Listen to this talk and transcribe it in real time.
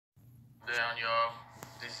Down, y'all.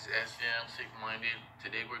 This is SM Sick Minded.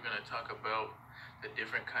 Today we're gonna talk about the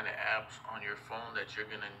different kind of apps on your phone that you're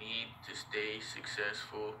gonna need to stay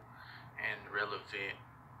successful and relevant.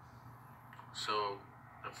 So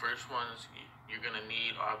the first ones you're gonna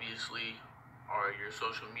need obviously are your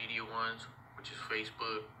social media ones, which is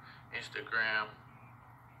Facebook, Instagram,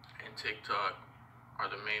 and TikTok are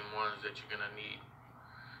the main ones that you're gonna need.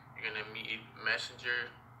 You're gonna need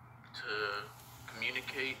Messenger to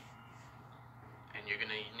communicate, and you're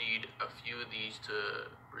gonna need a few of these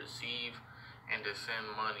to receive and to send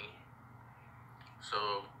money.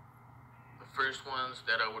 So the first ones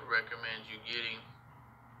that I would recommend you getting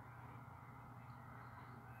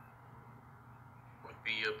would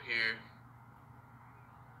be up here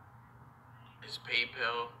is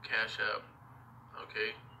PayPal, Cashapp.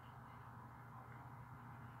 Okay,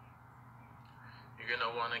 you're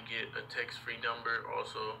gonna want to get a text-free number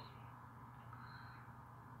also.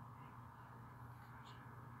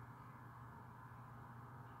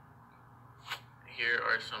 Here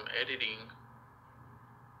are some editing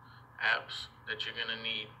apps that you're gonna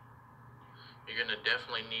need. You're gonna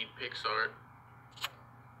definitely need PixArt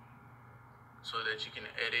so that you can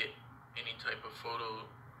edit any type of photo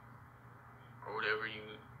or whatever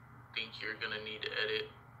you think you're gonna need to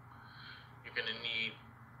edit. You're gonna need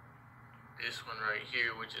this one right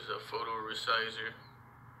here, which is a photo resizer.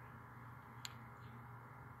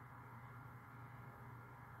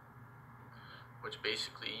 Which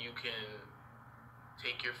basically you can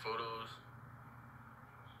take your photos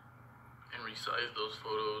and resize those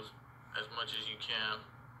photos as much as you can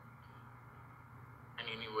in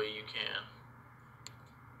any way you can,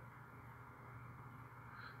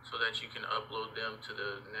 so that you can upload them to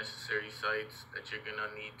the necessary sites that you're gonna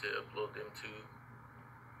need to upload them to.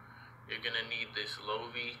 You're gonna need this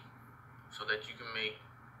Lovi so that you can make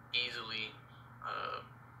easily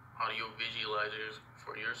audio visualizers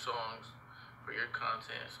for your songs, for your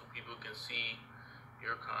content, so people can see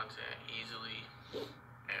your content easily.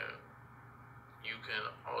 And you can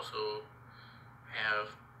also have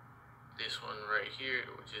this one right here,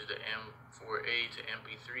 which is the M4A to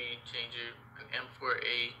MP3 changer. An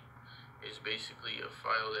M4A is basically a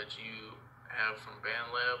file that you have from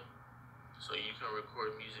BandLab, so you can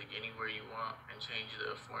record music anywhere you want and change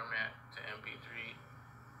the format to MP3.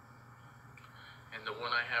 And the one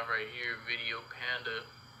I have right here, Video Panda,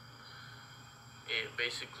 it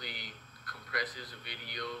basically compresses a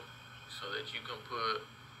video so that you can put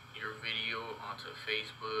your video onto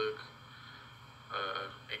Facebook.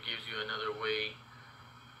 It gives you another way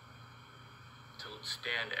to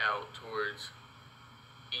stand out towards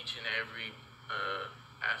each and every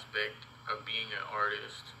aspect of being an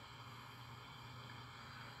artist.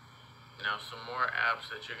 Now, some more apps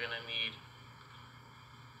that you're gonna need.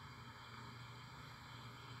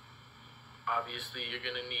 Obviously, you're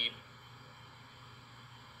gonna need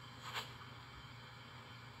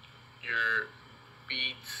your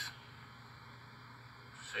beats.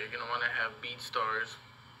 So you're gonna want to have BeatStars,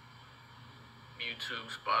 YouTube,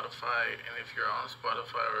 Spotify, and if you're on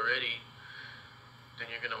Spotify already, then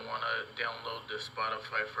you're gonna want to download the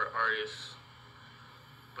Spotify for Artists.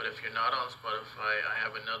 But if you're not on Spotify, I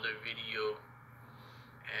have another video,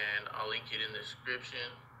 and I'll link it in the description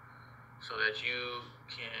so that you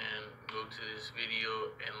can go to this video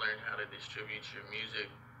and learn how to distribute your music.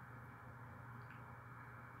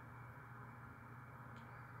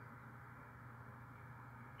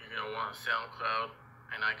 You're gonna want SoundCloud,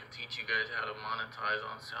 and I can teach you guys how to monetize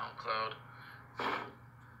on SoundCloud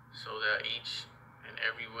so that each and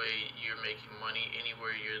every way you're making money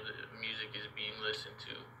anywhere the music is being listened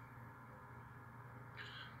to.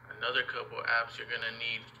 Another couple apps you're gonna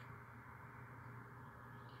need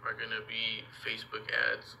are gonna be Facebook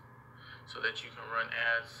ads, so that you can run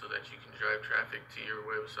ads, so that you can drive traffic to your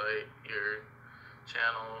website, your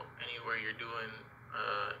channel, anywhere you're doing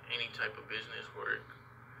any type of business work.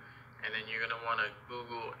 And then you're gonna want to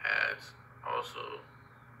Google ads also,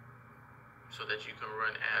 so that you can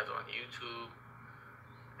run ads on YouTube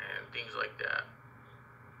and things like that.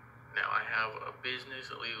 Now, I have a business,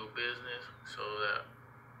 a legal business, so that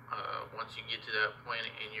once you get to that point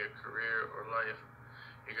in your career or life,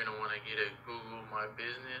 you're gonna want to get a Google My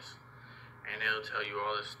Business, and it'll tell you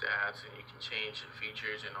all the stats, and you can change the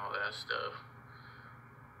features and all that stuff.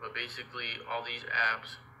 But basically, all these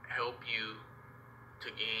apps help you to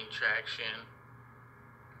gain traction,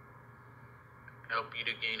 help you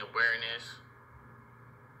to gain awareness.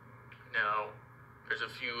 Now, there's a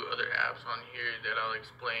few other apps on here that I'll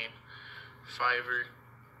explain. Fiverr,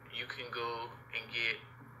 you can go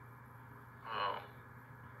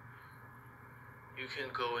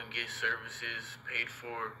and get services paid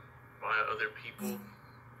for by other people,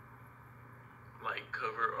 like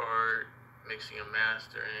cover art, mixing and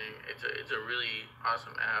mastering. It's a really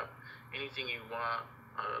awesome app. Anything you want,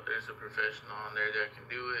 there's a professional on there that can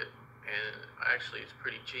do it, and actually it's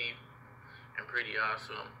pretty cheap and pretty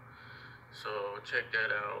awesome. So check that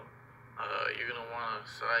out. You're gonna want a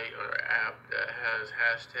site or app that has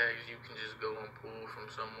hashtags you can just go and pull from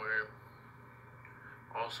somewhere.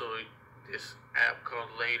 Also, this app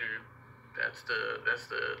called Later, that's the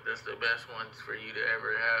best one for you to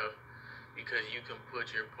ever have, because you can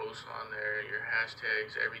put your posts on there, your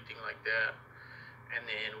hashtags, everything like that. And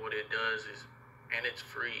then what it does is, and it's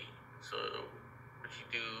free. So what you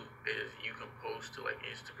do is you can post to like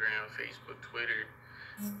Instagram, Facebook, Twitter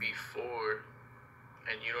before,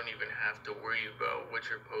 and you don't even have to worry about what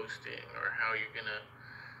you're posting or how you're gonna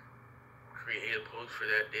create a post for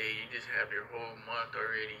that day. You just have your whole month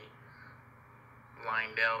already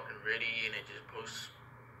lined out and ready, and it just posts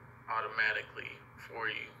automatically for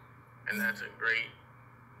you. And that's a great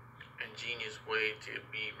and genius way to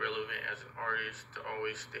be relevant as an artist, to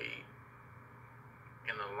always stay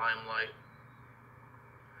in the limelight.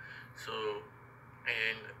 So,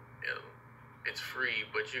 and it's free,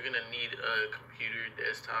 but you're gonna need a computer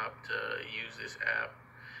desktop to use this app.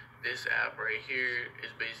 This app right here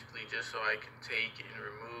is basically just so I can take and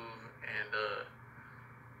remove and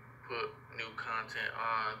put new content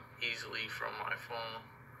on easily from my phone.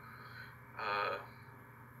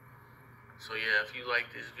 So yeah, if you like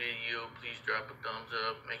this video, please drop a thumbs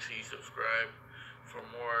up. Make sure you subscribe for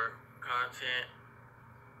more content,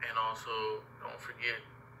 and also don't forget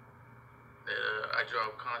that I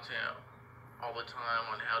drop content all the time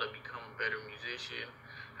on how to become a better musician,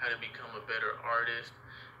 how to become a better artist,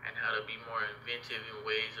 and how to be more inventive in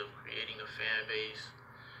ways of creating a fan base.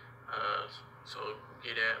 So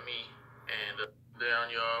get at me, and down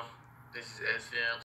y'all. This is SM.